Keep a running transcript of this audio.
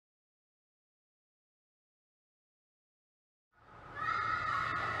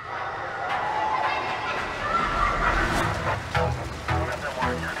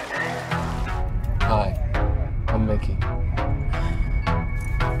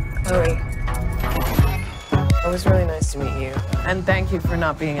Chloe. It was really nice to meet you. And thank you for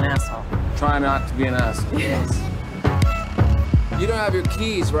not being an asshole. Try not to be an asshole. Yes. You don't have your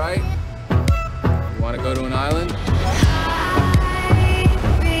keys, right? You want to go to an island?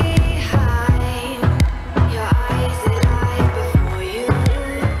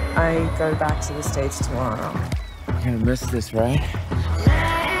 I go back to the States tomorrow. You're gonna miss this, right?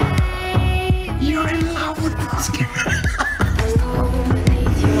 You're in love with this guy.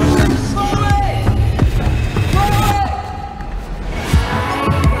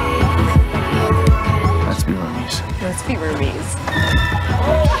 Let's be roomies. Let's be roomies.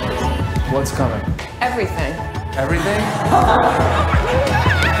 What's coming? Everything. Everything?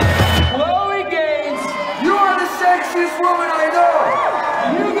 Chloe Gaines, you are the sexiest woman I know.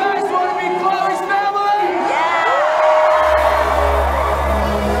 You guys want to be Chloe's family? Yeah!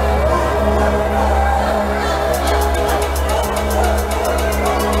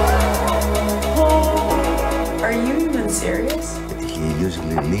 Are you even serious? He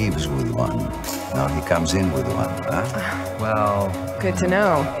usually leaves with one. Now he comes in with one, huh? Well, good to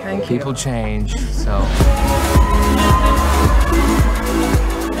know. Thank you. People change, so.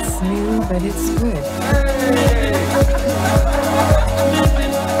 It's new, but it's good.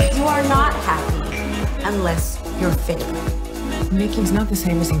 You are not happy unless you're fake. Mickey's not the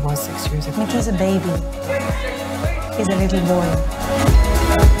same as he was 6 years ago. Mickey's a baby. He's a little boy.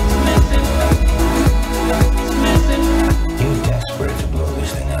 You're desperate to blow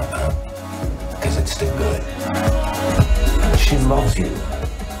this thing up, huh? Because it's still good. She loves you,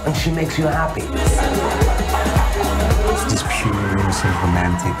 and she makes you happy. It's just pure, innocent,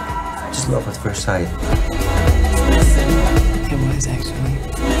 romantic. Just love at first sight. Okay, what is it?